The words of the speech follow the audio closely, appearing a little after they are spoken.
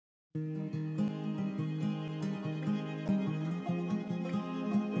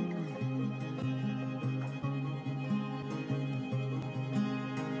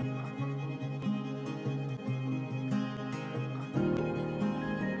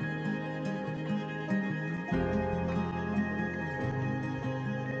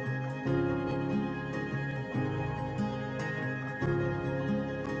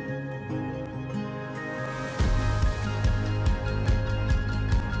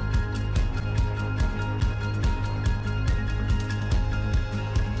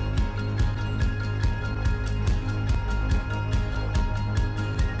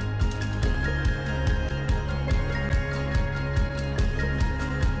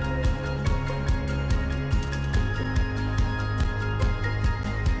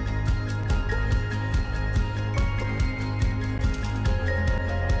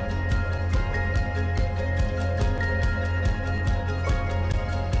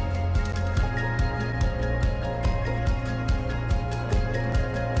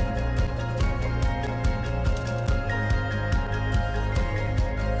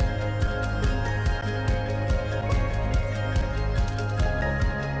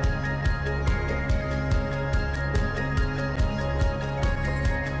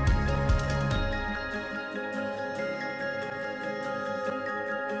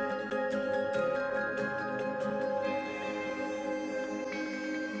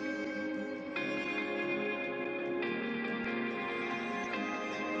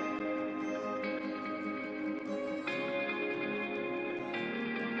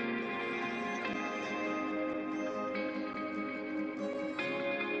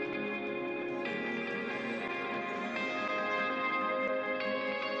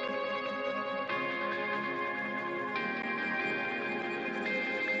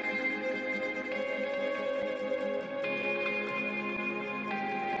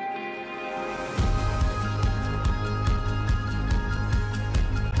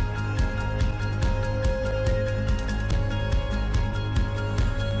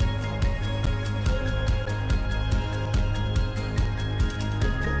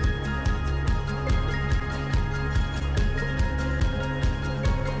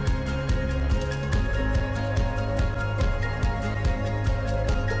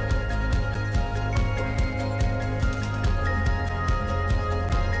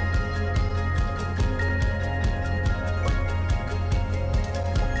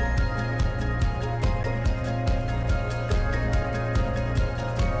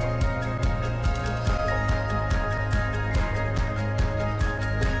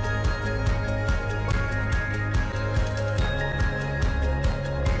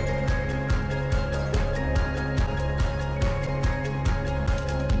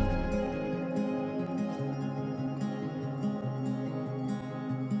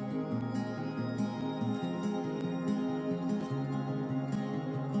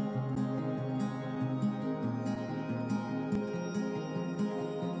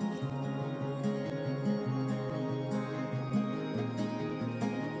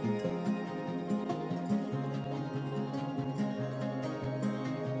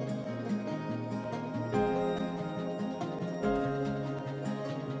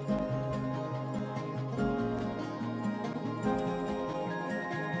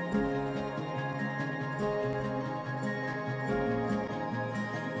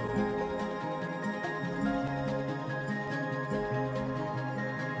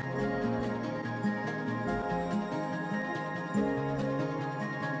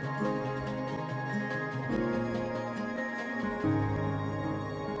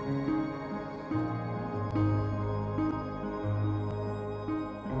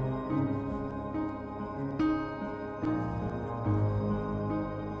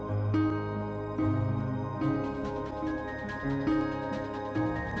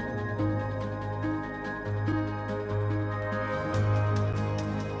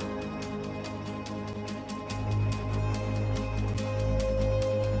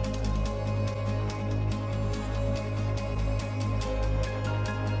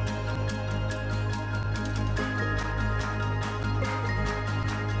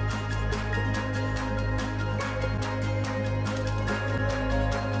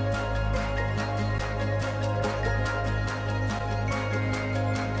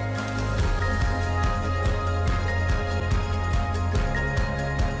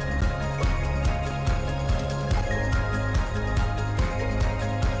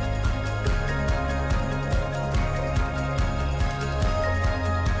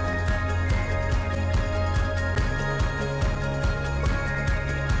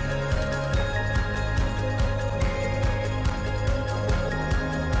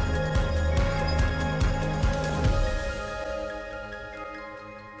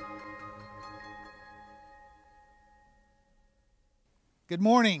Good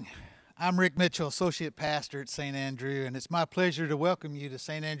morning. I'm Rick Mitchell, Associate Pastor at St. Andrew, and it's my pleasure to welcome you to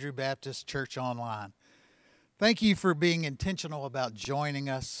St. Andrew Baptist Church Online. Thank you for being intentional about joining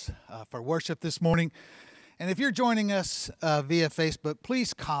us for worship this morning. And if you're joining us via Facebook,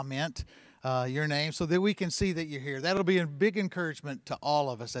 please comment your name so that we can see that you're here. That'll be a big encouragement to all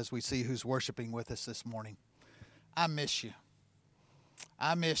of us as we see who's worshiping with us this morning. I miss you.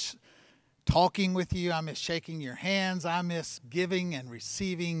 I miss talking with you. I miss shaking your hands. I miss giving and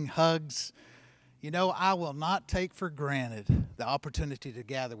receiving hugs. You know, I will not take for granted the opportunity to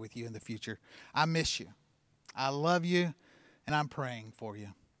gather with you in the future. I miss you. I love you, and I'm praying for you.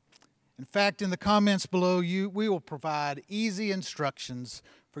 In fact, in the comments below, we will provide easy instructions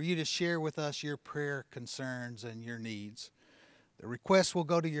for you to share with us your prayer concerns and your needs. The requests will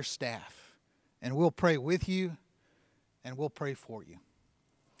go to your staff, and we'll pray with you, and we'll pray for you.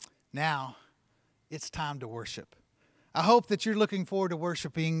 Now, it's time to worship. I hope that you're looking forward to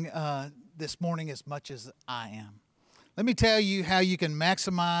worshiping this morning as much as I am. Let me tell you how you can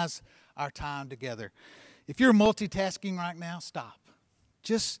maximize our time together. If you're multitasking right now, stop.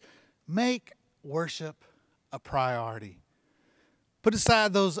 Just make worship a priority. Put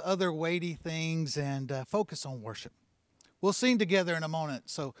aside those other weighty things and focus on worship. We'll sing together in a moment,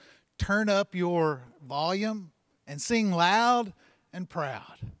 so turn up your volume and sing loud and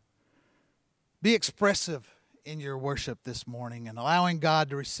proud. Be expressive in your worship this morning and allowing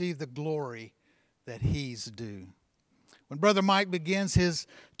God to receive the glory that He's due. When Brother Mike begins his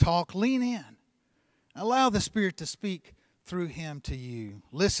talk, lean in. Allow the Spirit to speak through him to you.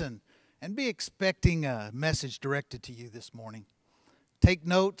 Listen and be expecting a message directed to you this morning. Take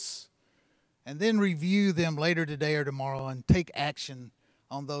notes and then review them later today or tomorrow and take action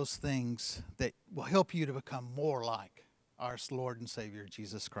on those things that will help you to become more like our Lord and Savior,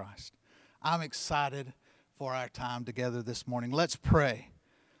 Jesus Christ. I'm excited for our time together this morning. Let's pray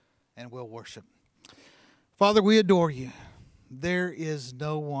and we'll worship. Father, we adore you. There is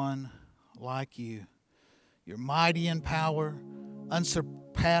no one like you. You're mighty in power,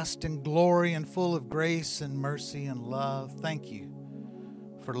 unsurpassed in glory, and full of grace and mercy and love. Thank you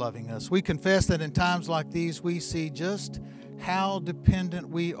for loving us. We confess that in times like these, we see just how dependent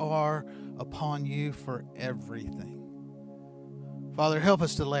we are upon you for everything. Father, help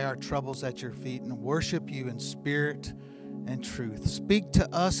us to lay our troubles at your feet and worship you in spirit and truth. Speak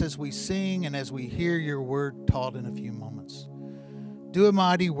to us as we sing and as we hear your word taught in a few moments. Do a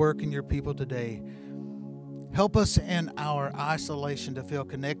mighty work in your people today. Help us in our isolation to feel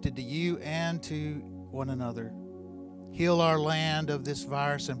connected to you and to one another. Heal our land of this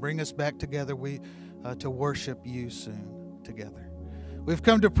virus and bring us back together to worship you soon together. We've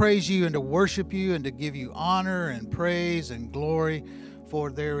come to praise you and to worship you and to give you honor and praise and glory, for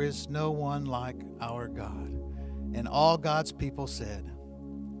there is no one like our God. And all God's people said,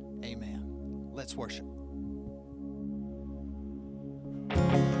 amen. Let's worship.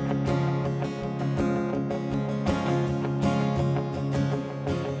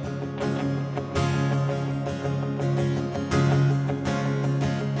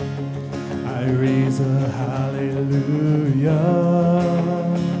 I raise a hallelujah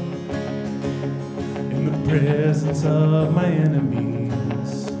in the presence of my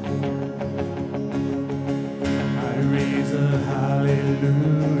enemies. I raise a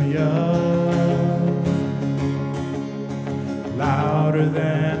hallelujah louder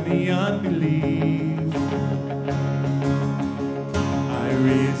than the unbelief. I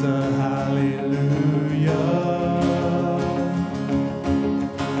raise a hallelujah.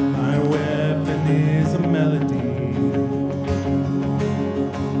 Is a melody.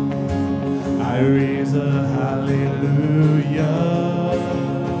 I raise a hallelujah.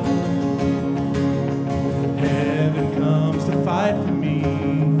 Heaven comes to fight for me.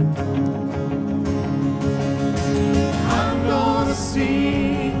 I'm gonna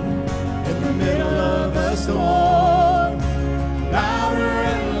sing in the middle of the storm, louder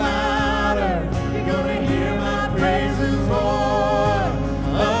and louder. You're gonna hear my praises roar.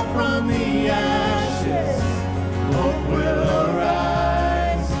 Up from the ashes, hope will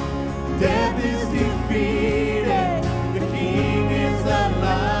arise. Death is defeated, the King is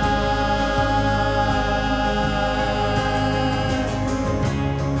alive.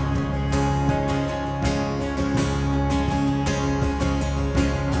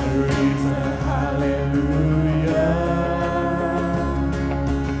 I raise a hallelujah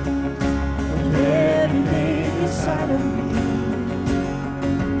of everything inside of me.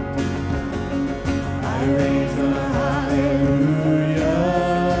 I raise a hallelujah.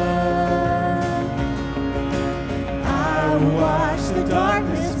 I watch the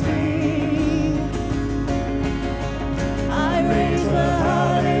darkness flee. I raise a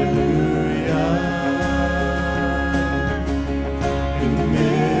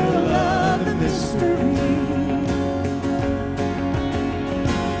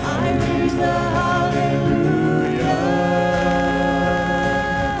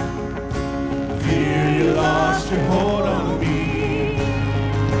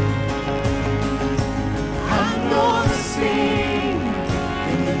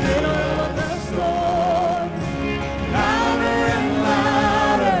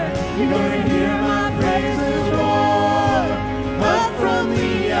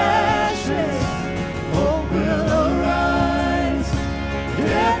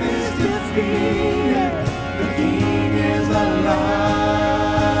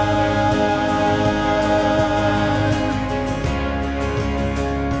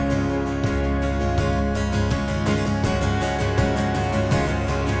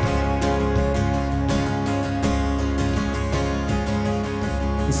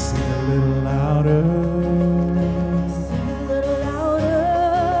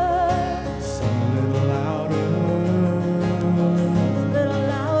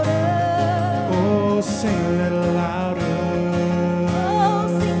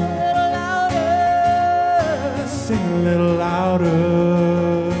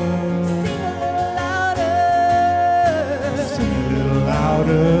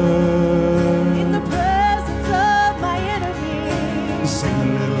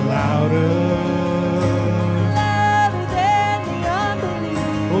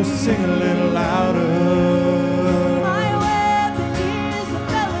Oh, sing a little louder. My weapon is a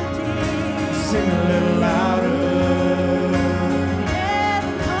melody. Sing a little louder.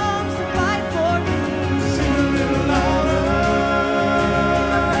 Heaven comes to fight for me. Sing a little louder.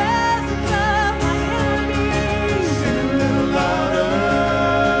 Presence of my enemies. Sing a little louder.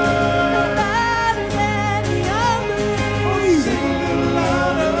 Louder than the unbelief. Sing a little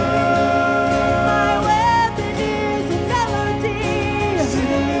louder. My weapon is a melody. Sing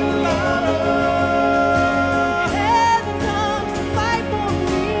a little louder. Heaven comes to fight for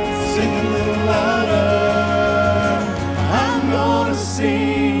me. Sing a little louder. I'm gonna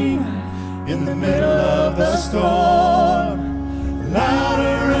sing in the middle of the storm.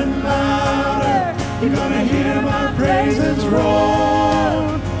 Louder and louder. You're gonna hear my praises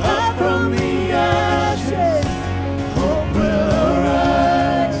roar. Up from the ashes, hope will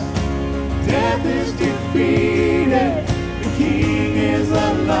arise. Death is defeated. The King is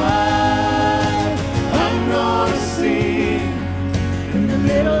alive. I'm gonna sing in the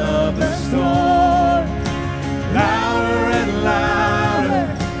middle of the storm. Louder and louder,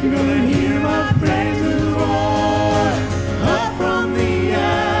 you're gonna hear my praises roar. Up from the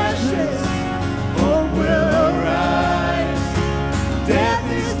ashes, hope will arise. Death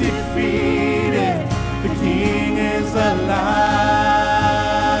is defeated, the King is alive.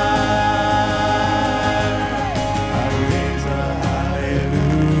 I raise a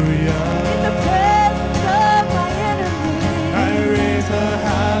hallelujah. In the presence of my enemies. I raise a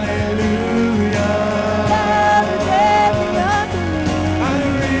hallelujah. Louder than the unbelief. I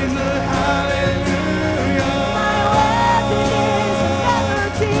raise a hallelujah. My weapon is a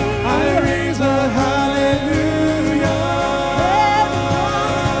melody. I raise a hallelujah. Heaven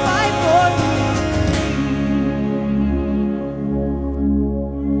comes to fight for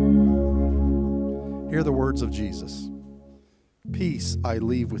me. Hear the words of Jesus. Peace I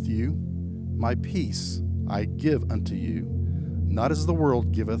leave with you, my peace I give unto you. Not as the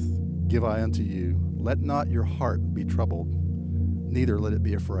world giveth, give I unto you. Let not your heart be troubled, neither let it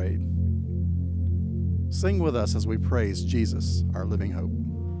be afraid. Sing with us as we praise Jesus, our living hope.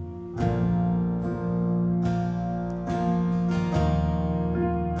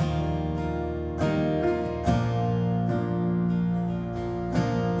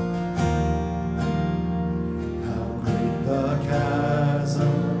 How great the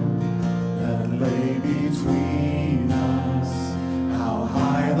chasm that lay between us. How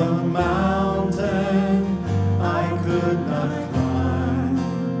high the mountain I could not climb.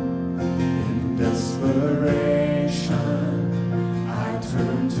 In desperation, I turned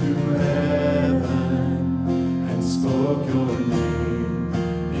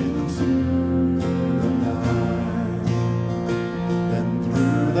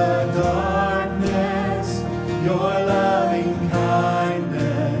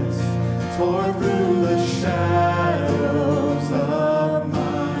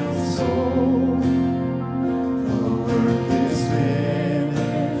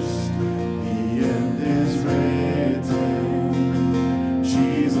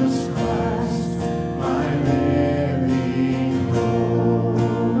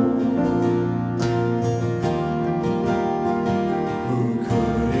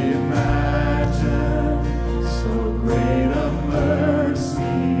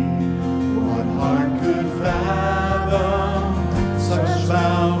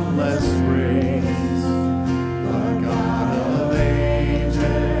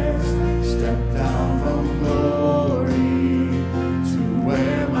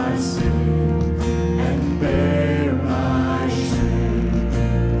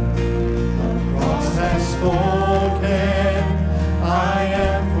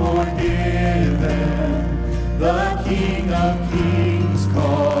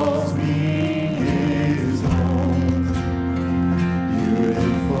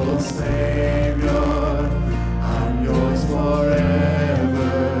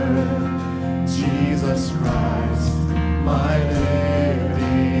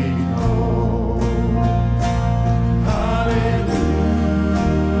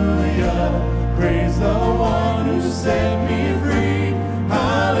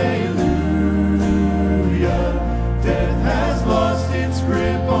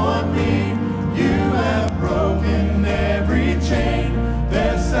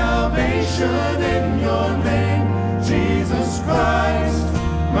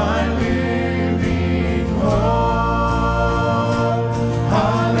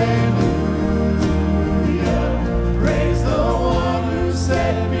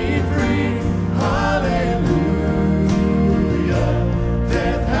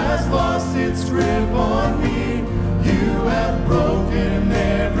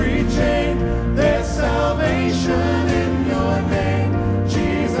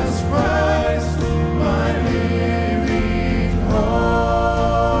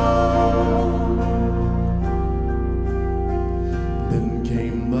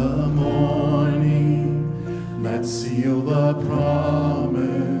the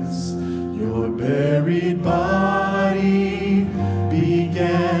promise, your buried body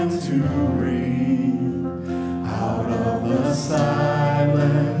began to ring. Out of the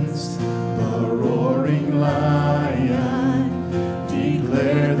silence, the roaring lion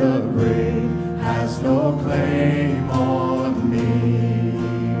declared the grave has no claim on me.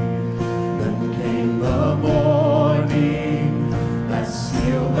 Then came the morning that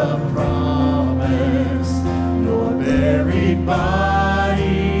sealed the promise. Your buried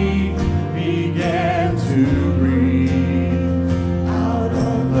body began to breathe. Out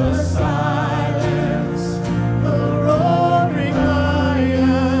of the silence, the roaring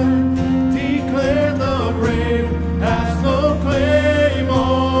lion declared the grave has no claim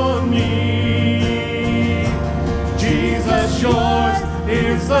on me. Jesus, yours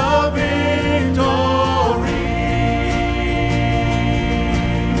is the victory.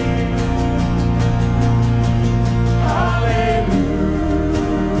 Hallelujah,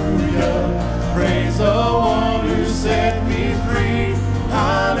 praise the one who set me free.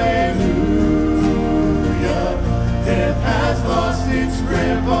 Hallelujah, death has lost its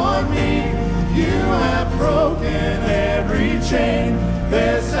grip on me. You have broken every chain.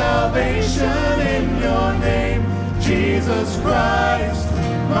 There's salvation in your name, Jesus Christ,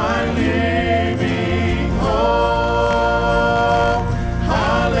 my living hope.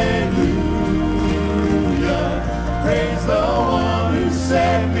 Hallelujah, praise the one who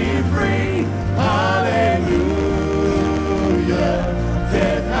set me free. Hallelujah,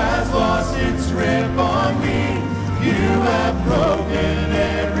 death has lost its grip on me. You have broken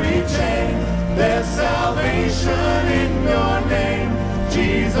every chain. There's salvation in your name,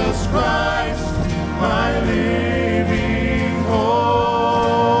 Jesus Christ, my living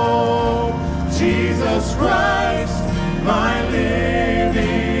hope. Jesus Christ, my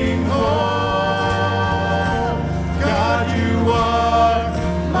living hope. God, you are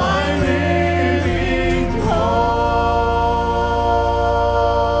my living hope.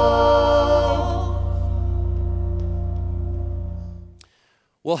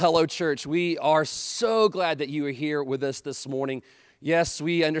 Well, hello, church. We are so glad that you are here with us this morning. Yes,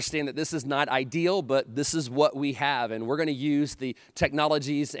 we understand that this is not ideal, but this is what we have, and we're going to use the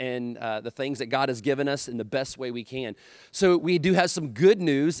technologies and the things that God has given us in the best way we can. So we do have some good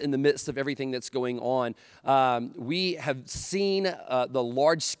news in the midst of everything that's going on. We have seen the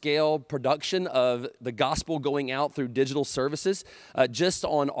large-scale production of the gospel going out through digital services. Just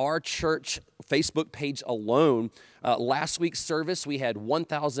on our church Facebook page alone, last week's service, we had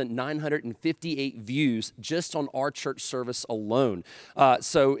 1,958 views just on our church service alone.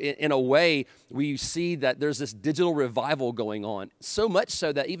 So in a way, we see that there's this digital revival going on. So much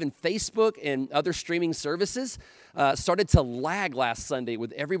so that even Facebook and other streaming services started to lag last Sunday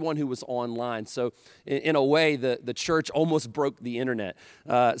with everyone who was online. So in a way, the church almost broke the internet.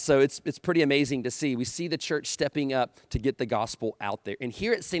 So it's pretty amazing to see. We see the church stepping up to get the gospel out there. And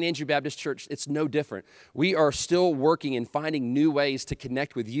here at St. Andrew Baptist Church, it's no different. We are still working and finding new ways to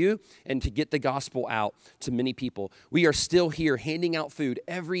connect with you and to get the gospel out to many people. We are still here handing out food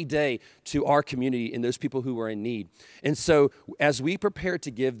every day to our community and those people who are in need. And so as we prepare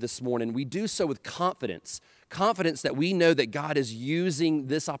to give this morning, we do so with confidence that we know that God is using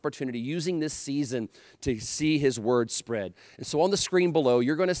this opportunity, using this season to see his word spread. And so on the screen below,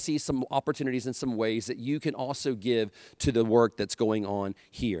 you're going to see some opportunities and some ways that you can also give to the work that's going on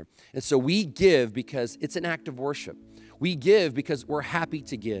here. And so we give because it's an act of worship. We give because we're happy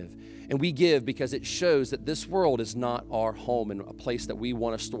to give. And we give because it shows that this world is not our home and a place that we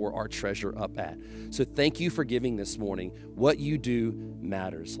want to store our treasure up at. So thank you for giving this morning. What you do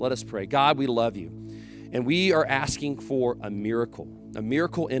matters. Let us pray. God, we love you. And we are asking for a miracle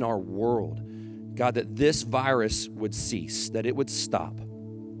in our world. God, that this virus would cease, that it would stop.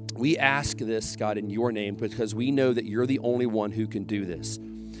 We ask this, God, in your name, because we know that you're the only one who can do this.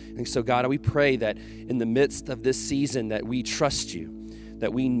 And so, God, we pray that in the midst of this season that we trust you,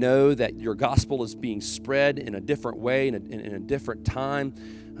 that we know that your gospel is being spread in a different way, in a different time.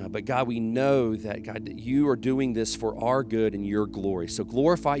 But God, we know that, God, that you are doing this for our good and your glory. So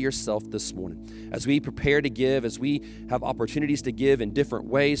glorify yourself this morning. As we prepare to give, as we have opportunities to give in different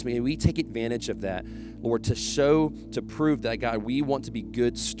ways, may we take advantage of that, Lord, to prove that, God, we want to be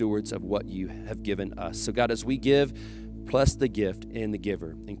good stewards of what you have given us. So, God, as we give, bless the gift and the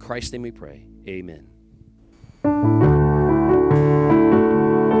giver. In Christ's name we pray. Amen.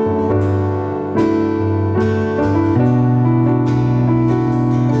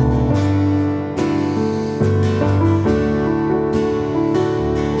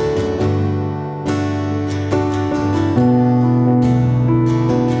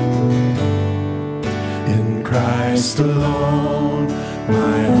 Christ alone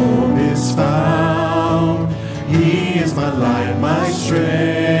my hope is found. He is my light, my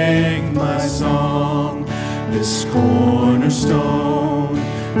strength, my song. This cornerstone,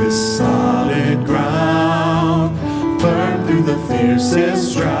 this solid ground, firm through the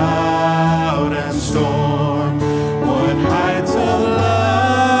fiercest drought and storm. What heights of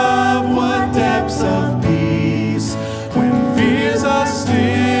love, what depths of peace, when fears are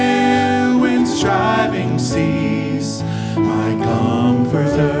still, when striving cease. My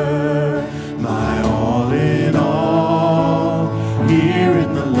comforter, my all in all, here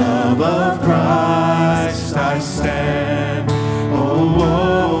in the love of Christ I stand. Oh,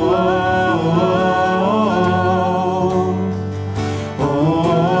 oh, oh, oh,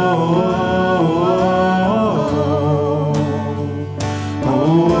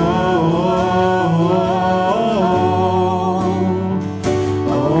 oh,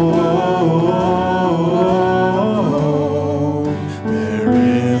 oh. There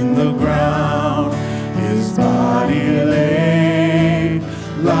in the ground his body lay,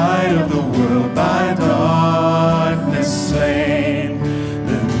 light of the world by darkness slain,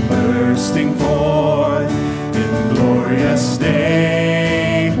 then bursting forth in glorious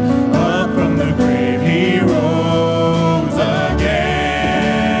day, up from the grave he rose again.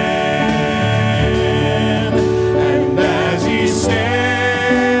 And as he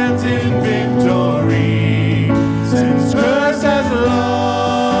stands in victory, since curse has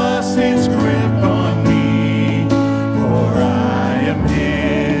lost its grip on me, for I am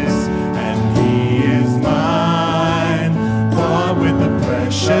his and he is mine, bought with the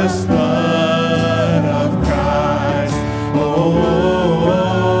precious blood of Christ. Oh, oh,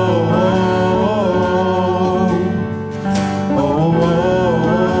 oh,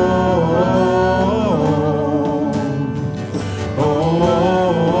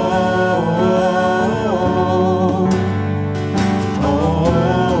 oh,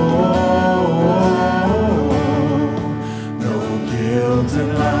 no guilt in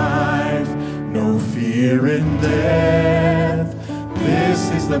life, no fear in death. This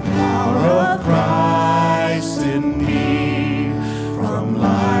is the power of Christ in me. From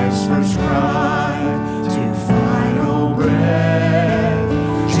life's first cry to final breath,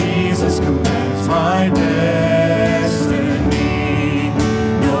 Jesus commands my destiny.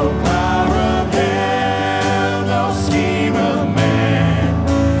 No power of hell, no scheme of man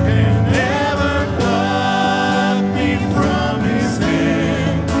can ever pluck me from his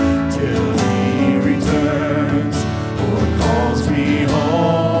hand, till he returns or calls me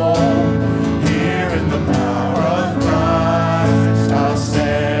home. Here in the power of Christ I'll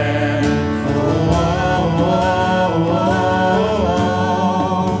stand. Oh, oh, oh,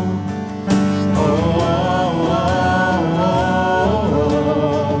 oh,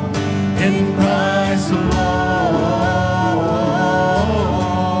 oh, in Christ alone.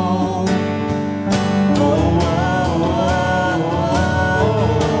 Oh,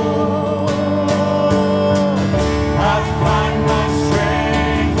 I find my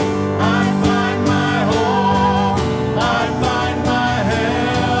strength, I find my hope, I find my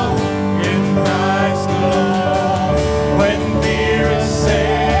help in Christ alone. When fear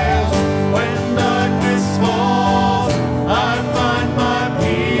assails, when darkness falls, I find my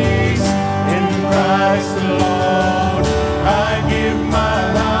peace in Christ alone. I give my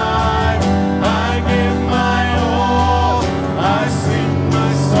life, I give my all, I sing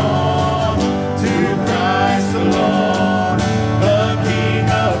my song to Christ alone, the King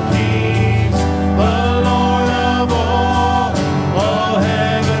of kings, the Lord of all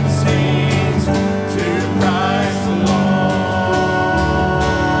heaven sings to Christ alone,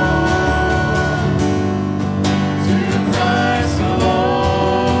 to Christ alone,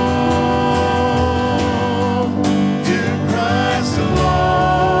 to Christ alone.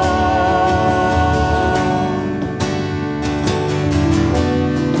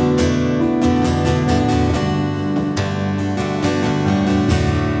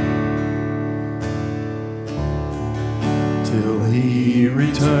 Till he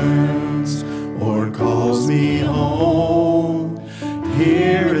returns or calls me home,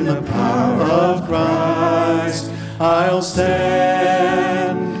 here in the power of Christ I'll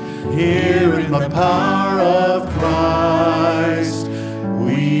stand. Here in the power of Christ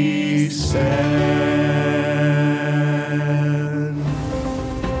we stand.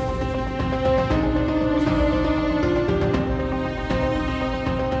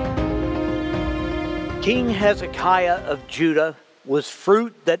 King Hezekiah of Judah was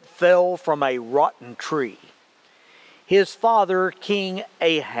fruit that fell from a rotten tree. His father, King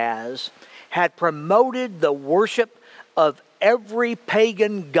Ahaz, had promoted the worship of every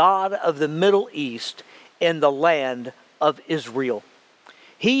pagan god of the Middle East in the land of Israel.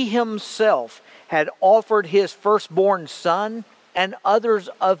 He himself had offered his firstborn son and others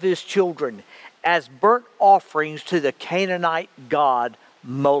of his children as burnt offerings to the Canaanite god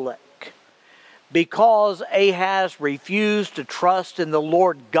Molech. Because Ahaz refused to trust in the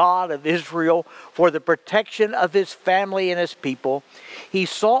Lord God of Israel for the protection of his family and his people, he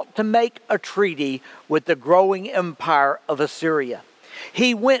sought to make a treaty with the growing empire of Assyria.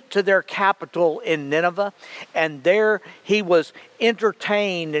 He went to their capital in Nineveh, and there he was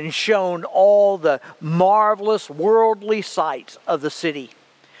entertained and shown all the marvelous worldly sights of the city.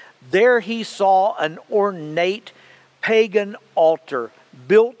 There he saw an ornate pagan altar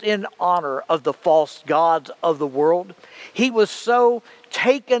built in honor of the false gods of the world. He was so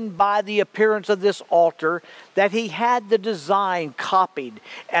taken by the appearance of this altar that he had the design copied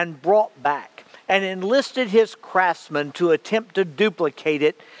and brought back, and enlisted his craftsmen to attempt to duplicate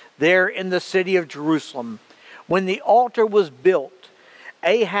it there in the city of Jerusalem. When the altar was built,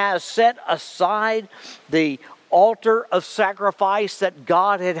 Ahaz set aside the altar of sacrifice that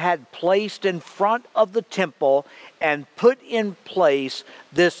God had placed in front of the temple and put in place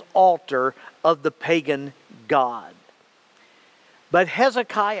this altar of the pagan god. But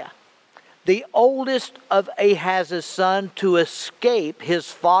Hezekiah, the oldest of Ahaz's sons, to escape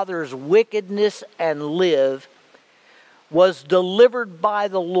his father's wickedness and live, was delivered by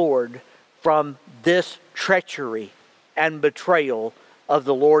the Lord from this treachery and betrayal of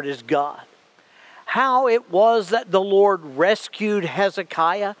the Lord his God. How it was that the Lord rescued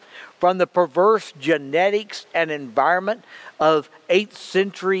Hezekiah from the perverse genetics and environment of 8th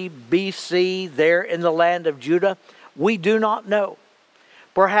century BC there in the land of Judah, we do not know.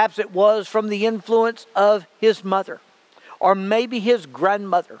 Perhaps it was from the influence of his mother, or maybe his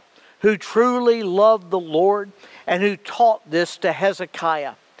grandmother, who truly loved the Lord and who taught this to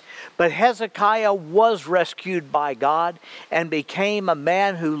Hezekiah. But Hezekiah was rescued by God and became a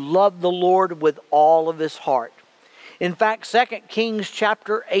man who loved the Lord with all of his heart. In fact, 2 Kings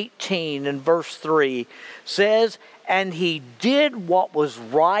chapter 18 and verse 3 says, "And he did what was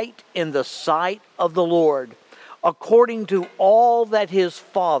right in the sight of the Lord, according to all that his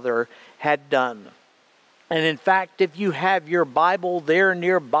father had done." And in fact, if you have your Bible there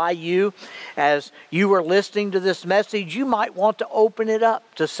nearby you, as you are listening to this message, you might want to open it up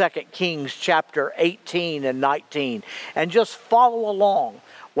to 2 Kings chapter 18 and 19 and just follow along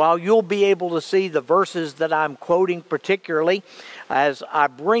while you'll be able to see the verses that I'm quoting particularly as I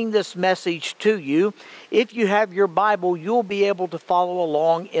bring this message to you. If you have your Bible, you'll be able to follow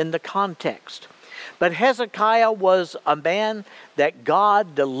along in the context. But Hezekiah was a man that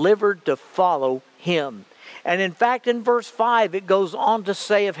God delivered to follow him. And in fact, in verse 5, it goes on to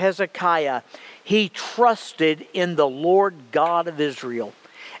say of Hezekiah, he trusted in the Lord God of Israel.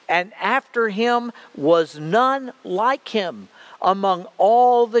 And after him was none like him among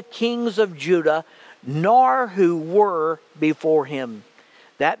all the kings of Judah, nor who were before him.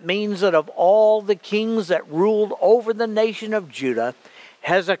 That means that of all the kings that ruled over the nation of Judah,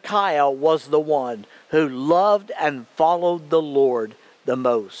 Hezekiah was the one who loved and followed the Lord the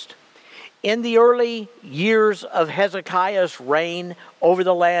most. In the early years of Hezekiah's reign over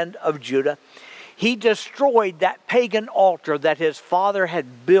the land of Judah, he destroyed that pagan altar that his father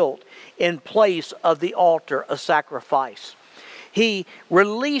had built in place of the altar of sacrifice. He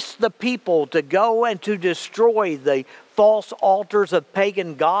released the people to go and to destroy the false altars of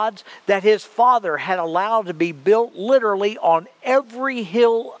pagan gods that his father had allowed to be built literally on every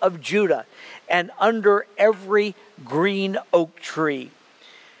hill of Judah and under every green oak tree.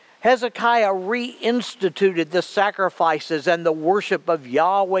 Hezekiah reinstituted the sacrifices and the worship of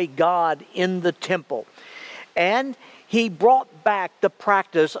Yahweh God in the temple. And he brought back the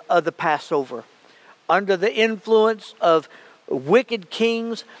practice of the Passover. Under the influence of wicked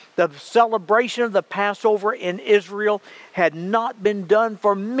kings, the celebration of the Passover in Israel had not been done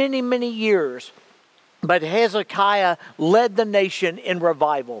for many, many years. But Hezekiah led the nation in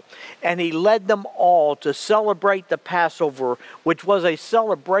revival, and he led them all to celebrate the Passover, which was a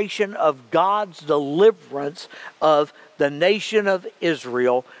celebration of God's deliverance of the nation of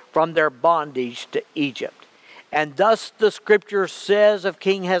Israel from their bondage to Egypt. And thus the scripture says of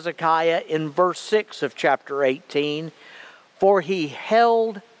King Hezekiah in verse 6 of chapter 18, "For he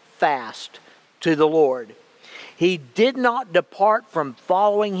held fast to the Lord. He did not depart from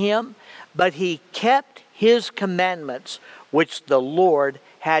following him, but he kept his commandments, which the Lord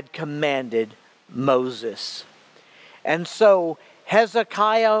had commanded Moses." And so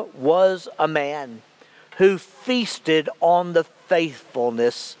Hezekiah was a man who feasted on the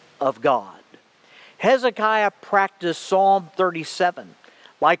faithfulness of God. Hezekiah practiced Psalm 37,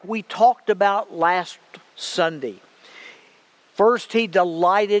 like we talked about last Sunday. First, he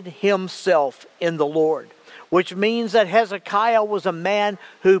delighted himself in the Lord, which means that Hezekiah was a man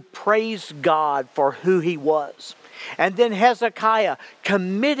who praised God for who he was. And then Hezekiah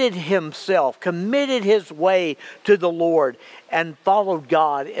committed himself, committed his way to the Lord, and followed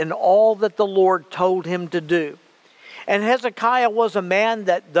God in all that the Lord told him to do. And Hezekiah was a man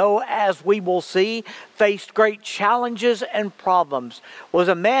that, though, as we will see, faced great challenges and problems, was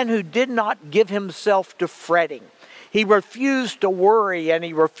a man who did not give himself to fretting. He refused to worry, and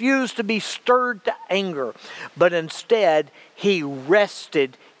he refused to be stirred to anger, but instead he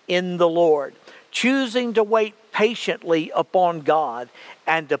rested in the Lord, choosing to wait patiently upon God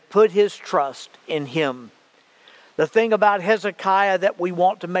and to put his trust in him. The thing about Hezekiah that we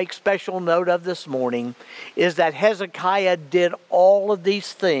want to make special note of this morning is that Hezekiah did all of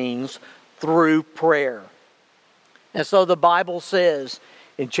these things through prayer. And so the Bible says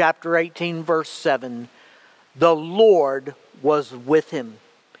in chapter 18, verse 7, the Lord was with him,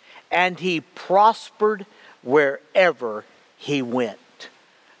 and he prospered wherever he went.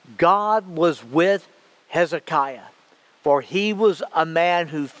 God was with Hezekiah, for he was a man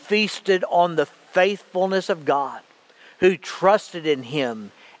who feasted on the faithfulness of God, who trusted in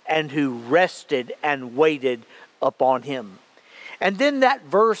him, and who rested and waited upon him. And then that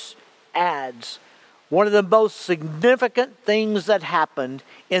verse adds one of the most significant things that happened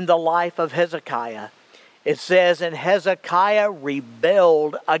in the life of Hezekiah. It says, and Hezekiah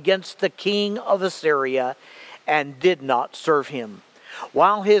rebelled against the king of Assyria and did not serve him.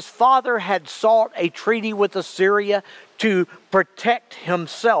 While his father had sought a treaty with Assyria to protect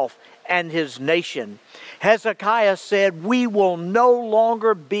himself and his nation, Hezekiah said, we will no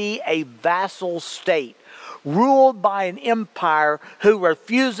longer be a vassal state, ruled by an empire who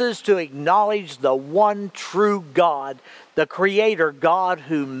refuses to acknowledge the one true God, the Creator God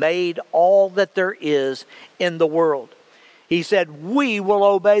who made all that there is in the world. He said, we will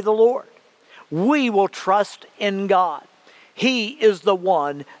obey the Lord. We will trust in God. He is the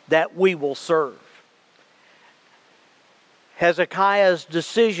one that we will serve. Hezekiah's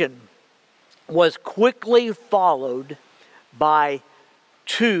decision was quickly followed by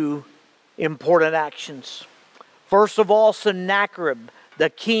two important actions. First of all, Sennacherib, the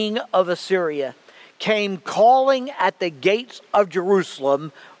king of Assyria, came calling at the gates of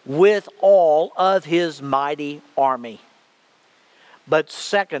Jerusalem with all of his mighty army. But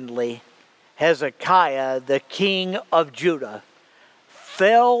secondly, Hezekiah, the king of Judah,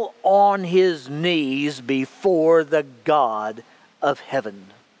 fell on his knees before the God of heaven.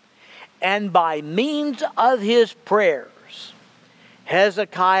 And by means of his prayers,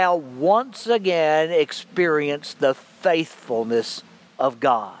 Hezekiah once again experienced the faithfulness of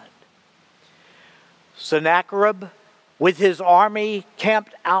God. Sennacherib, with his army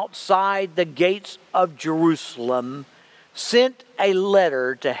camped outside the gates of Jerusalem, sent a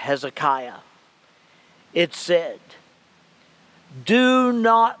letter to Hezekiah. It said, do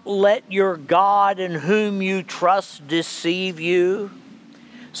not let your God in whom you trust deceive you,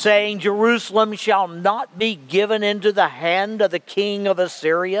 saying, Jerusalem shall not be given into the hand of the king of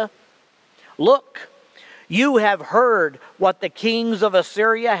Assyria. Look, you have heard what the kings of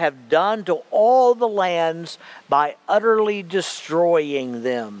Assyria have done to all the lands by utterly destroying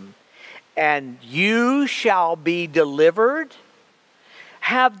them. And you shall be delivered.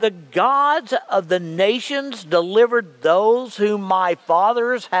 Have the gods of the nations delivered those whom my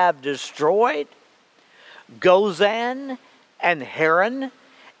fathers have destroyed? Gozan and Haran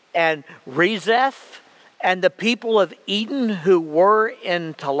and Rezeph and the people of Eden who were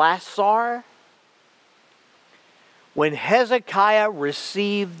in Telassar? When Hezekiah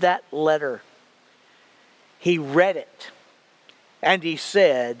received that letter, he read it and he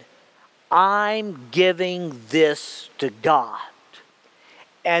said, I'm giving this to God.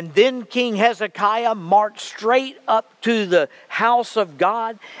 And then King Hezekiah marched straight up to the house of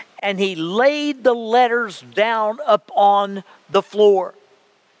God, and he laid the letters down upon the floor.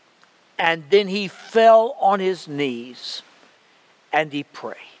 And then he fell on his knees and he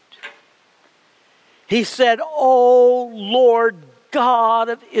prayed. He said, O Lord God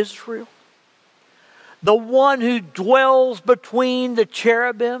of Israel, the one who dwells between the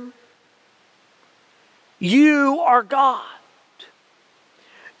cherubim, you are God.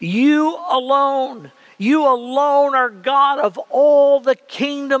 You alone are God of all the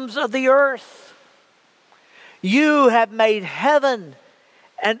kingdoms of the earth. You have made heaven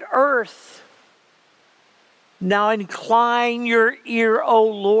and earth. Now incline your ear, O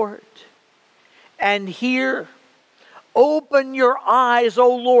Lord, and hear. Open your eyes,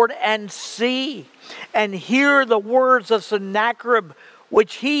 O Lord, and see, and hear the words of Sennacherib,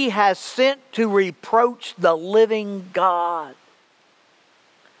 which he has sent to reproach the living God.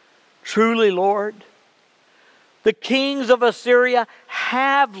 Truly, Lord, the kings of Assyria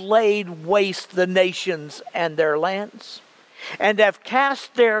have laid waste the nations and their lands, and have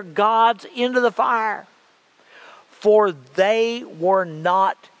cast their gods into the fire. For they were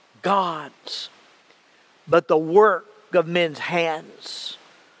not gods, but the work of men's hands,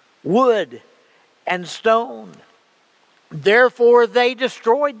 wood and stone. Therefore they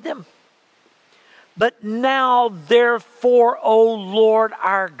destroyed them. But now, therefore, O Lord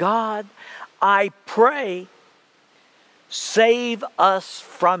our God, I pray, save us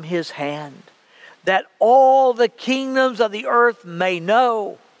from his hand, that all the kingdoms of the earth may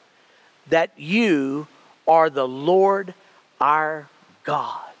know that you are the Lord our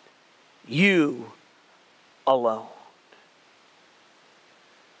God, you alone.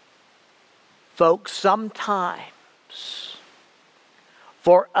 Folks, sometimes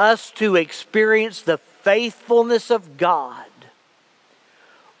for us to experience the faithfulness of God,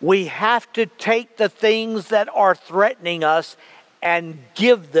 we have to take the things that are threatening us and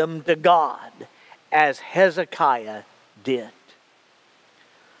give them to God, as Hezekiah did.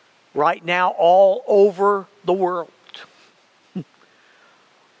 Right now, all over the world,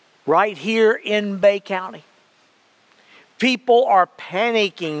 right here in Bay County, people are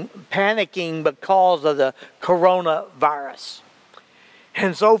panicking because of the coronavirus.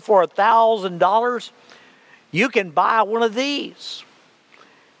 And so for $1,000, you can buy one of these.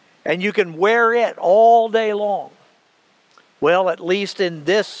 And you can wear it all day long. Well, at least in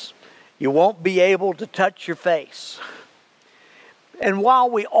this, you won't be able to touch your face. And while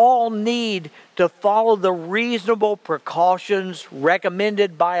we all need to follow the reasonable precautions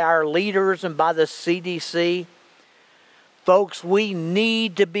recommended by our leaders and by the CDC, folks, we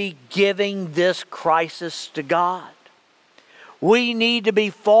need to be giving this crisis to God. We need to be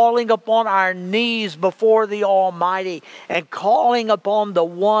falling upon our knees before the Almighty and calling upon the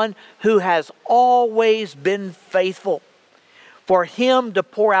one who has always been faithful, for him to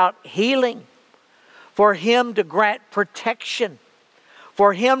pour out healing, for him to grant protection,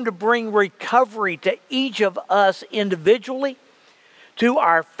 for him to bring recovery to each of us individually, to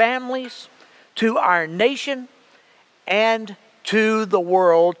our families, to our nation, and to the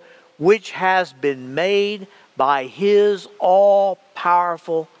world, which has been made by his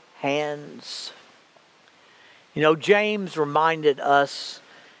all-powerful hands. You know, James reminded us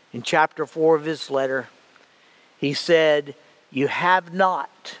in chapter 4 of his letter, he said, "You have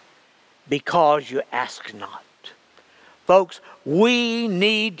not because you ask not." Folks, we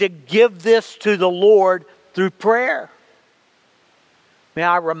need to give this to the Lord through prayer. May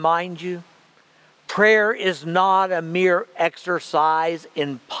I remind you, prayer is not a mere exercise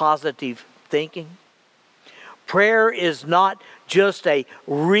in positive thinking. Prayer is not just a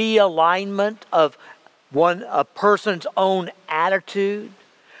realignment of a person's own attitude.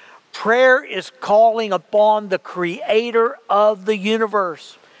 Prayer is calling upon the Creator of the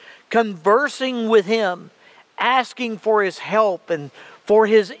universe, conversing with him, asking for his help and for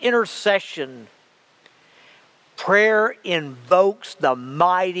his intercession. Prayer invokes the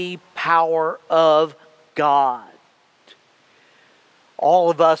mighty power of God. All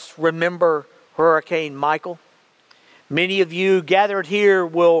of us remember Hurricane Michael. Many of you gathered here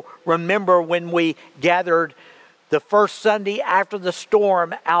will remember when we gathered the first Sunday after the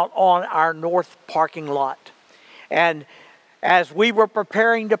storm out on our north parking lot. And as we were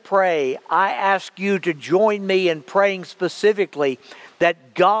preparing to pray, I asked you to join me in praying specifically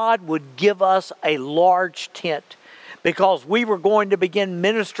that God would give us a large tent, because we were going to begin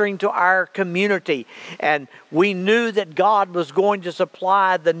ministering to our community. And we knew that God was going to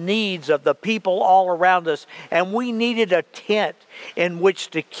supply the needs of the people all around us. And we needed a tent in which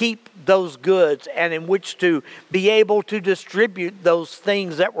to keep those goods and in which to be able to distribute those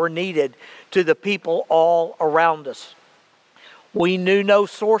things that were needed to the people all around us. We knew no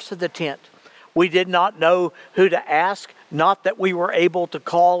source of the tent. We did not know who to ask. Not that we were able to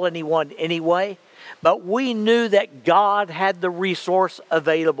call anyone anyway. But we knew that God had the resource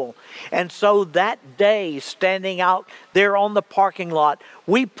available. And so that day, standing out there on the parking lot,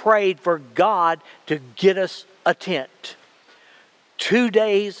 we prayed for God to get us a tent. 2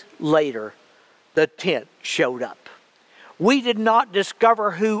 days later, the tent showed up. We did not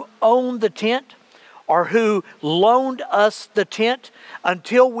discover who owned the tent or who loaned us the tent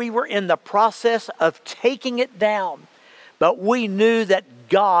until we were in the process of taking it down. But we knew that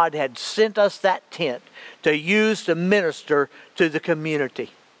God had sent us that tent to use to minister to the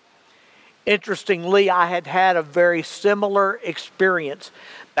community. Interestingly, I had a very similar experience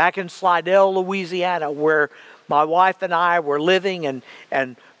back in Slidell, Louisiana, where my wife and I were living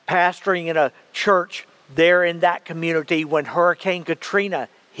and pastoring in a church there in that community when Hurricane Katrina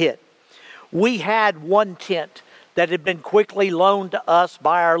hit. We had one tent that had been quickly loaned to us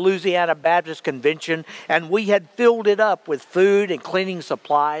by our Louisiana Baptist Convention, and we had filled it up with food and cleaning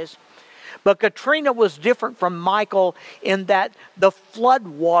supplies. But Katrina was different from Michael in that the flood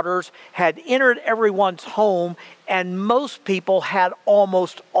waters had entered everyone's home, and most people had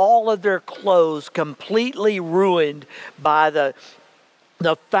almost all of their clothes completely ruined by the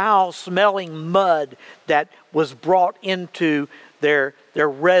foul-smelling mud that was brought into their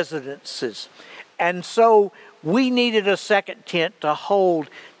residences. And so we needed a second tent to hold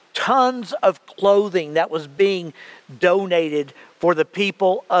tons of clothing that was being donated for the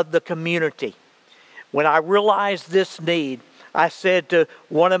people of the community. When I realized this need, I said to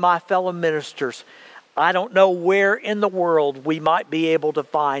one of my fellow ministers, I don't know where in the world we might be able to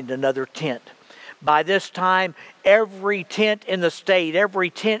find another tent. By this time, every tent in the state, every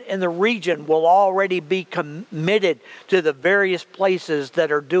tent in the region will already be committed to the various places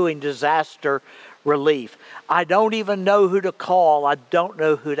that are doing disaster relief. I don't even know who to call. I don't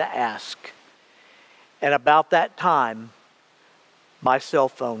know who to ask. And about that time, my cell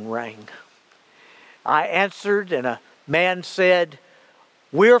phone rang. I answered, and a man said,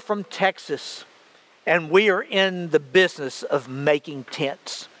 "We're from Texas, and we are in the business of making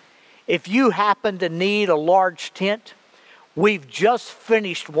tents. If you happen to need a large tent, we've just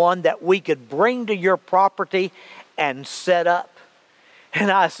finished one that we could bring to your property and set up." And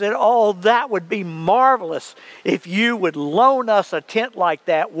I said, "Oh, that would be marvelous if you would loan us a tent like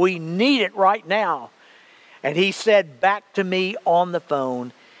that. We need it right now." And he said back to me on the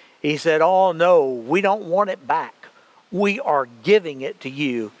phone, he said, "Oh, no, we don't want it back. We are giving it to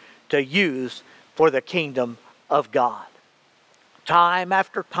you to use for the kingdom of God." Time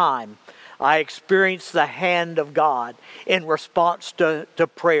after time, I experienced the hand of God in response to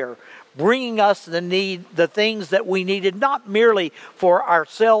prayer, bringing us the things that we needed, not merely for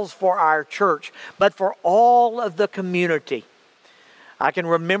ourselves, for our church, but for all of the community. I can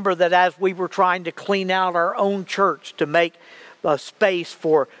remember that as we were trying to clean out our own church to make a space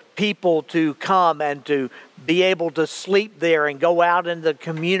for people to come and to be able to sleep there and go out in the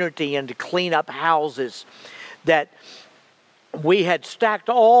community and to clean up houses, that we had stacked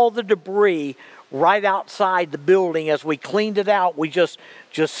all the debris right outside the building. As we cleaned it out, we just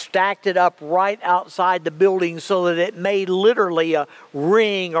stacked it up right outside the building so that it made literally a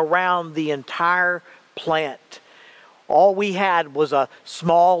ring around the entire plant. All we had was a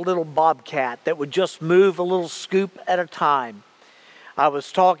small little bobcat that would just move a little scoop at a time. I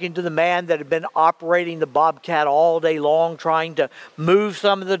was talking to the man that had been operating the bobcat all day long, trying to move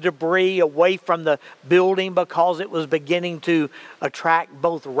some of the debris away from the building because it was beginning to attract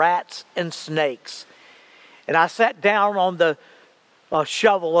both rats and snakes. And I sat down on the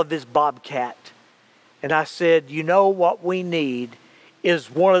shovel of his bobcat, and I said, "You know what we need is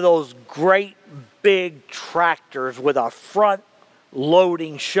one of those great big tractors with a front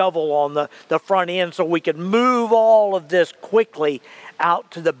loading shovel on the front end so we could move all of this quickly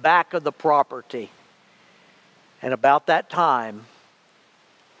out to the back of the property." And about that time,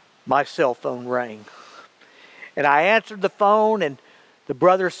 my cell phone rang. And I answered the phone, and the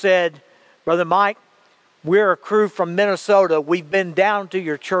brother said, "Brother Mike, we're a crew from Minnesota. We've been down to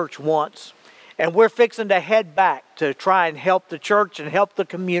your church once, and we're fixing to head back to try and help the church and help the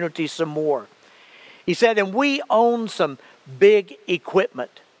community some more." He said, "And we own some big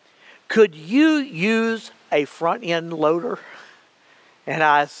equipment. Could you use a front end loader?" And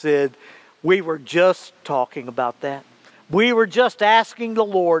I said, "We were just talking about that. We were just asking the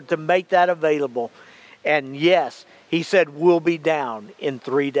Lord to make that available. And yes," he said, "we'll be down in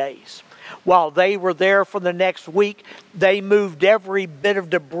 3 days." While they were there for the next week, they moved every bit of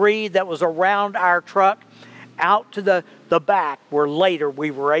debris that was around our truck out to the back, where later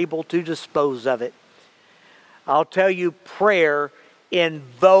we were able to dispose of it. I'll tell you, prayer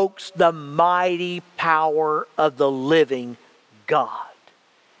invokes the mighty power of the living God.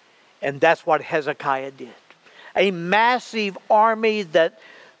 And that's what Hezekiah did. A massive army that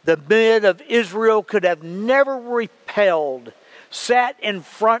the men of Israel could have never repelled sat in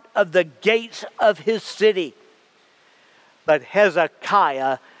front of the gates of his city. But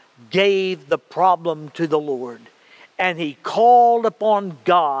Hezekiah gave the problem to the Lord, and he called upon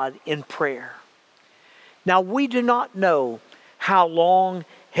God in prayer. Now, we do not know how long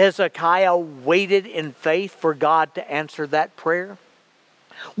Hezekiah waited in faith for God to answer that prayer.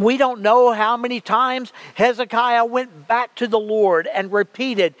 We don't know how many times Hezekiah went back to the Lord and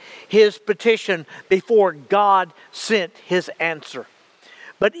repeated his petition before God sent his answer.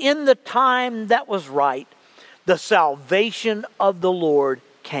 But in the time that was right, the salvation of the Lord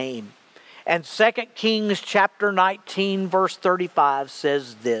came. And 2 Kings chapter 19 verse 35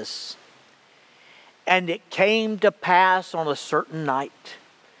 says this, "And it came to pass on a certain night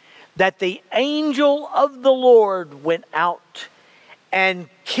that the angel of the Lord went out and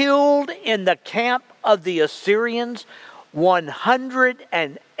killed in the camp of the Assyrians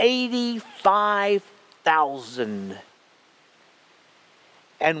 185,000.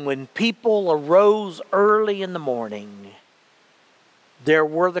 And when people arose early in the morning, there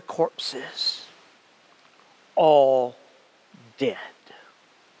were the corpses, all dead."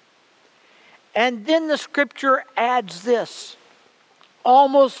 And then the scripture adds this,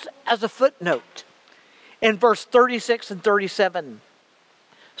 almost as a footnote, in verse 36 and 37.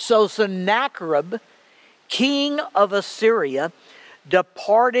 "So Sennacherib, king of Assyria,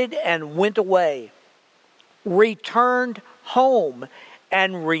 departed and went away, returned home,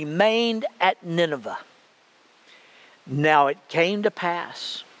 and remained at Nineveh. Now it came to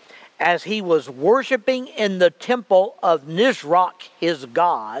pass, as he was worshiping in the temple of Nisroch his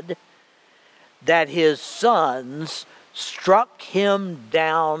god, that his sons struck him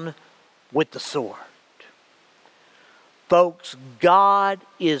down with the sword." Folks, God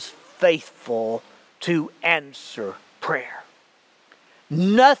is faithful to answer prayer.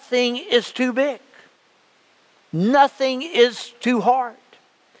 Nothing is too big. Nothing is too hard.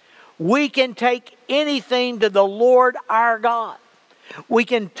 We can take anything to the Lord our God. We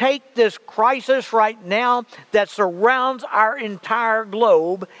can take this crisis right now that surrounds our entire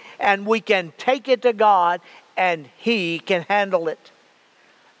globe, and we can take it to God, and He can handle it.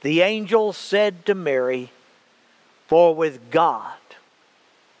 The angel said to Mary, "For with God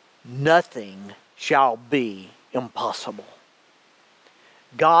nothing shall be impossible."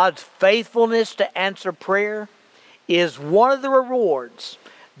 God's faithfulness to answer prayer is one of the rewards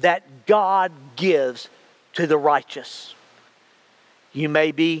that God gives to the righteous. You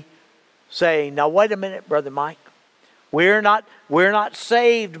may be saying, "Now wait a minute, Brother Mike. We're not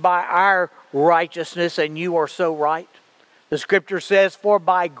saved by our righteousness, and you are so right." The scripture says, "For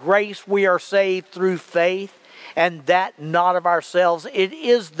by grace we are saved through faith, and that not of ourselves. It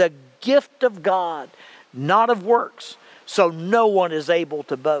is the gift of God, not of works, so no one is able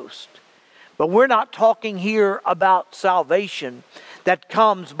to boast." But we're not talking here about salvation that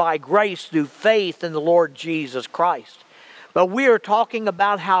comes by grace through faith in the Lord Jesus Christ. But we are talking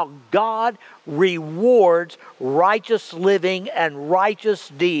about how God rewards righteous living and righteous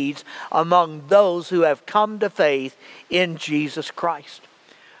deeds among those who have come to faith in Jesus Christ.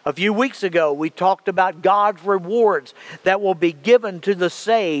 A few weeks ago, we talked about God's rewards that will be given to the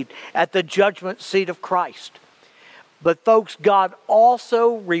saved at the judgment seat of Christ. But folks, God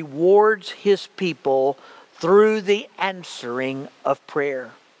also rewards His people through the answering of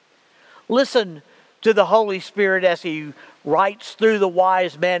prayer. Listen to the Holy Spirit as He writes through the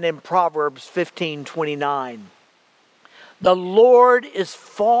wise men in Proverbs 15:29. "The Lord is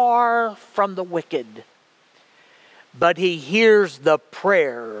far from the wicked, but He hears the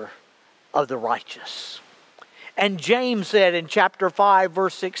prayer of the righteous." And James said in chapter 5,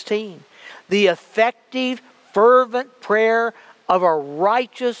 verse 16, "The effective, fervent prayer of a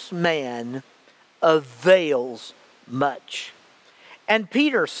righteous man avails much." And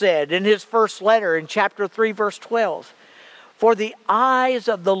Peter said in his first letter in chapter 3, verse 12, "For the eyes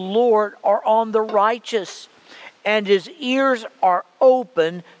of the Lord are on the righteous, and His ears are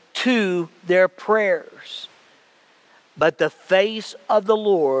open to their prayers. But the face of the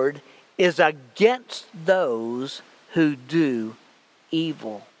Lord is against those who do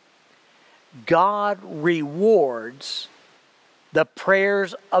evil." God rewards the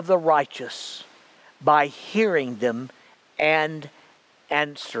prayers of the righteous by hearing them and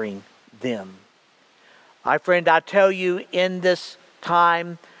answering them. My friend, I tell you, in this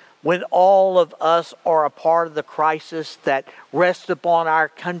time when all of us are a part of the crisis that rests upon our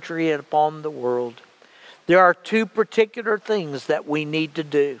country and upon the world, there are two particular things that we need to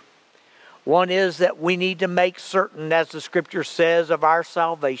do. One is that we need to make certain, as the scripture says, of our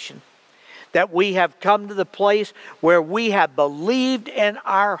salvation, that we have come to the place where we have believed in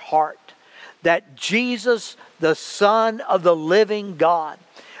our heart that Jesus, the Son of the living God,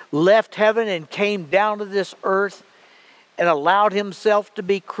 left heaven and came down to this earth and allowed Himself to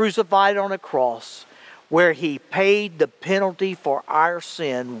be crucified on a cross, where He paid the penalty for our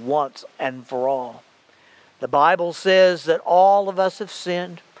sin once and for all. The Bible says that all of us have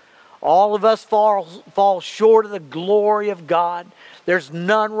sinned. All of us fall short of the glory of God. There's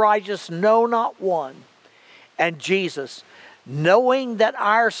none righteous, no, not one. And Jesus, knowing that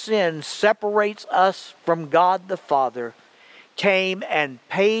our sin separates us from God the Father, came and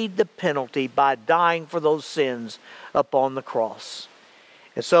paid the penalty by dying for those sins upon the cross.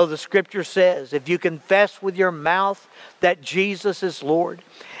 And so the scripture says, if you confess with your mouth that Jesus is Lord,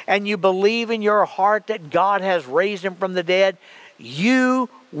 and you believe in your heart that God has raised him from the dead, you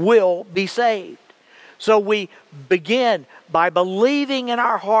will be saved. So we begin by believing in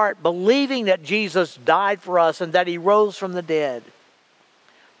our heart, believing that Jesus died for us and that he rose from the dead.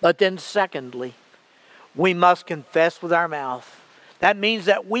 But then secondly, we must confess with our mouth. That means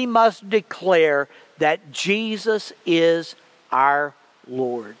that we must declare that Jesus is our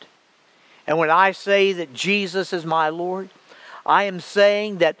Lord. And when I say that Jesus is my Lord, I am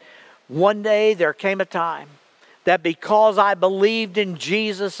saying that one day there came a time that because I believed in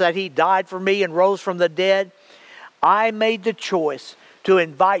Jesus, that he died for me and rose from the dead, I made the choice to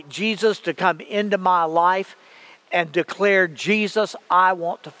invite Jesus to come into my life and declare, Jesus, I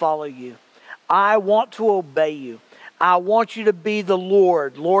want to follow you. I want to obey you. I want you to be the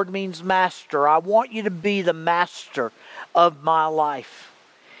Lord. Lord means master. I want you to be the master of my life.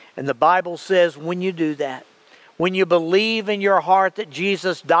 And the Bible says when you do that, when you believe in your heart that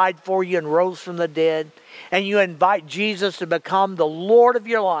Jesus died for you and rose from the dead, and you invite Jesus to become the Lord of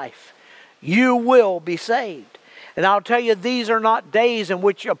your life, you will be saved. And I'll tell you, these are not days in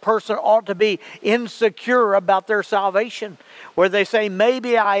which a person ought to be insecure about their salvation, where they say,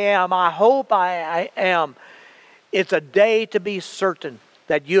 maybe I am, I hope I am. It's a day to be certain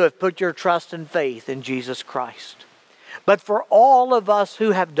that you have put your trust and faith in Jesus Christ. But for all of us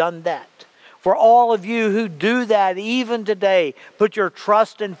who have done that, for all of you who do that even today, put your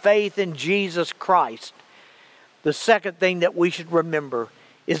trust and faith in Jesus Christ, the second thing that we should remember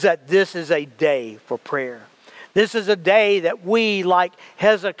is that this is a day for prayer. This is a day that we, like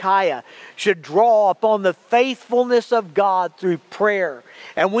Hezekiah, should draw upon the faithfulness of God through prayer.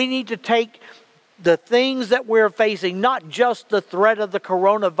 And we need to take the things that we're facing, not just the threat of the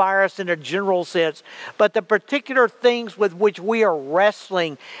coronavirus in a general sense, but the particular things with which we are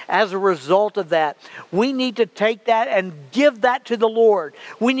wrestling as a result of that. We need to take that and give that to the Lord.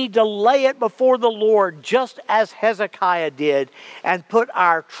 We need to lay it before the Lord just as Hezekiah did and put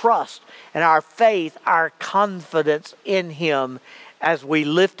our trust and our faith, our confidence in him as we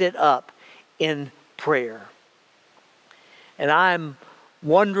lift it up in prayer. And I'm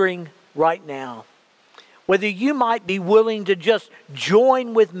wondering right now whether you might be willing to just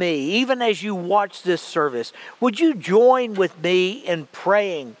join with me, even as you watch this service. Would you join with me in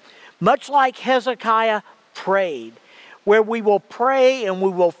praying, much like Hezekiah prayed, where we will pray and we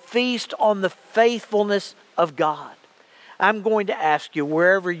will feast on the faithfulness of God? I'm going to ask you,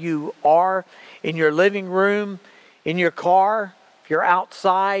 wherever you are, in your living room, in your car, if you're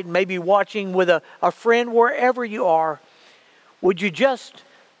outside, maybe watching with a friend, wherever you are, would you just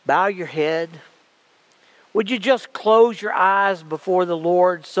bow your head? Would you just close your eyes before the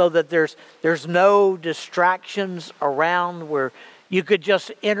Lord so that there's no distractions around, where you could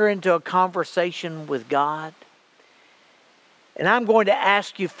just enter into a conversation with God? And I'm going to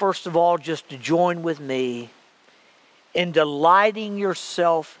ask you, first of all, just to join with me in delighting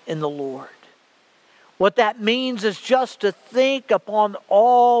yourself in the Lord. What that means is just to think upon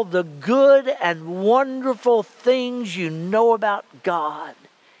all the good and wonderful things you know about God,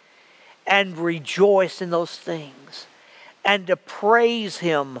 and rejoice in those things, and to praise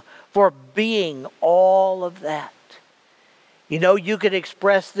him for being all of that. You know, you could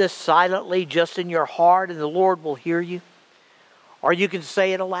express this silently just in your heart and the Lord will hear you. Or you can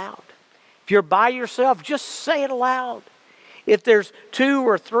say it aloud. If you're by yourself, just say it aloud. If there's 2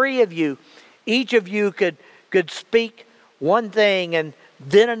 or 3 of you, each of you could speak one thing and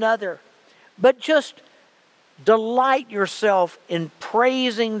then another. But just delight yourself in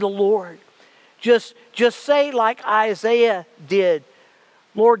praising the Lord. Just say like Isaiah did,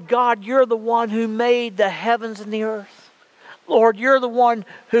 Lord God, you're the one who made the heavens and the earth. Lord, you're the one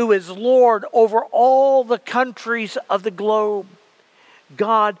who is Lord over all the countries of the globe.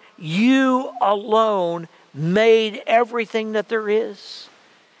 God, you alone made everything that there is.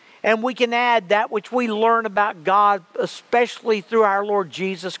 And we can add that which we learn about God, especially through our Lord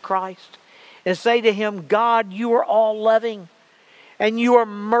Jesus Christ, and say to him, God, you are all loving and you are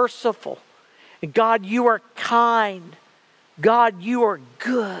merciful. And God, you are kind. God, you are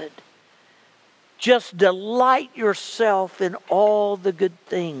good. Just delight yourself in all the good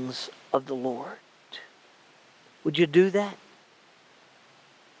things of the Lord. Would you do that?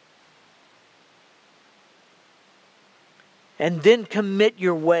 And then commit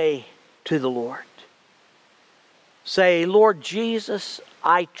your way to the Lord. Say, Lord Jesus,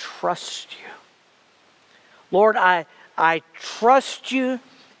 I trust you. Lord, I trust you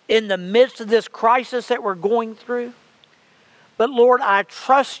in the midst of this crisis that we're going through. But Lord, I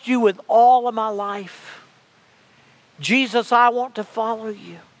trust you with all of my life. Jesus, I want to follow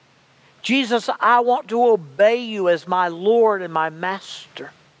you. Jesus, I want to obey you as my Lord and my Master.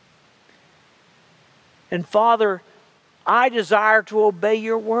 And Father, I desire to obey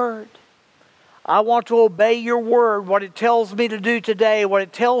your word. I want to obey your word, what it tells me to do today, what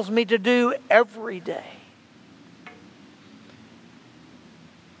it tells me to do every day.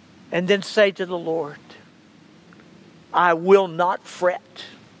 And then say to the Lord, I will not fret.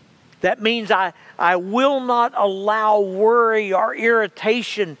 That means I will not allow worry or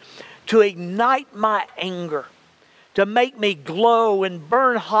irritation to ignite my anger, to make me glow and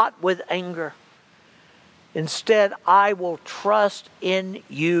burn hot with anger. Instead, I will trust in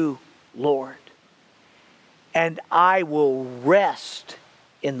you, Lord. And I will rest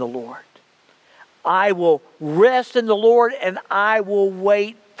in the Lord. I will rest in the Lord, and I will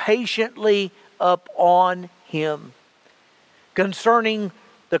wait patiently upon him. Concerning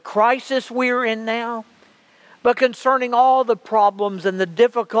the crisis we're in now, but concerning all the problems and the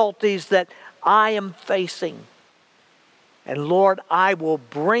difficulties that I am facing. And Lord, I will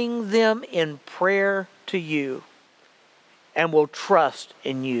bring them in prayer to you and will trust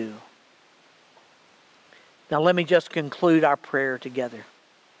in you. Now let me just conclude our prayer together.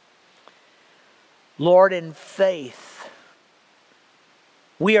 Lord, in faith,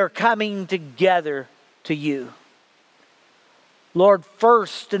 we are coming together to you. Lord,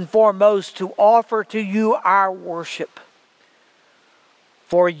 first and foremost, to offer to you our worship.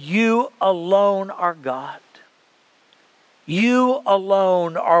 For you alone are God. You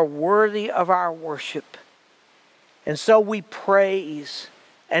alone are worthy of our worship. And so we praise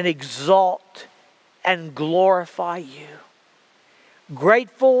and exalt and glorify you.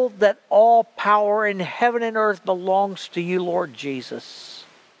 Grateful that all power in heaven and earth belongs to you, Lord Jesus.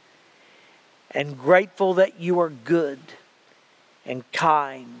 And grateful that you are good and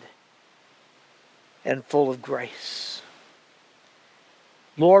kind and full of grace.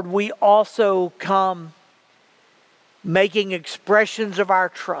 Lord, we also come making expressions of our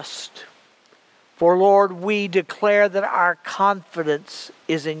trust. For Lord, we declare that our confidence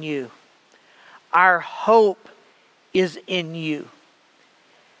is in you. Our hope is in you.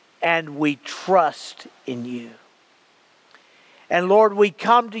 And we trust in you. And Lord, we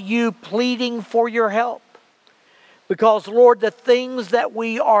come to you pleading for your help. Because Lord, the things that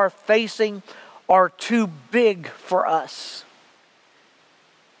we are facing are too big for us.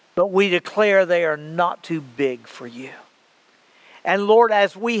 But we declare they are not too big for you. And Lord,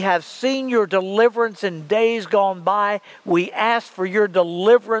 as we have seen your deliverance in days gone by, we ask for your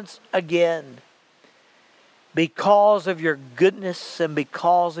deliverance again. Because of your goodness and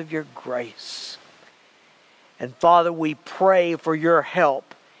because of your grace. And Father, we pray for your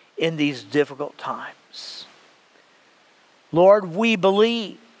help in these difficult times. Lord, we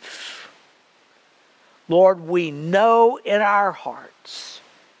believe. Lord, we know in our hearts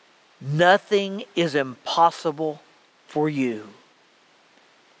nothing is impossible for you.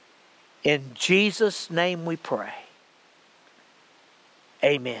 In Jesus' name we pray.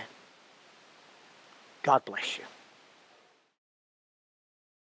 Amen. God bless you.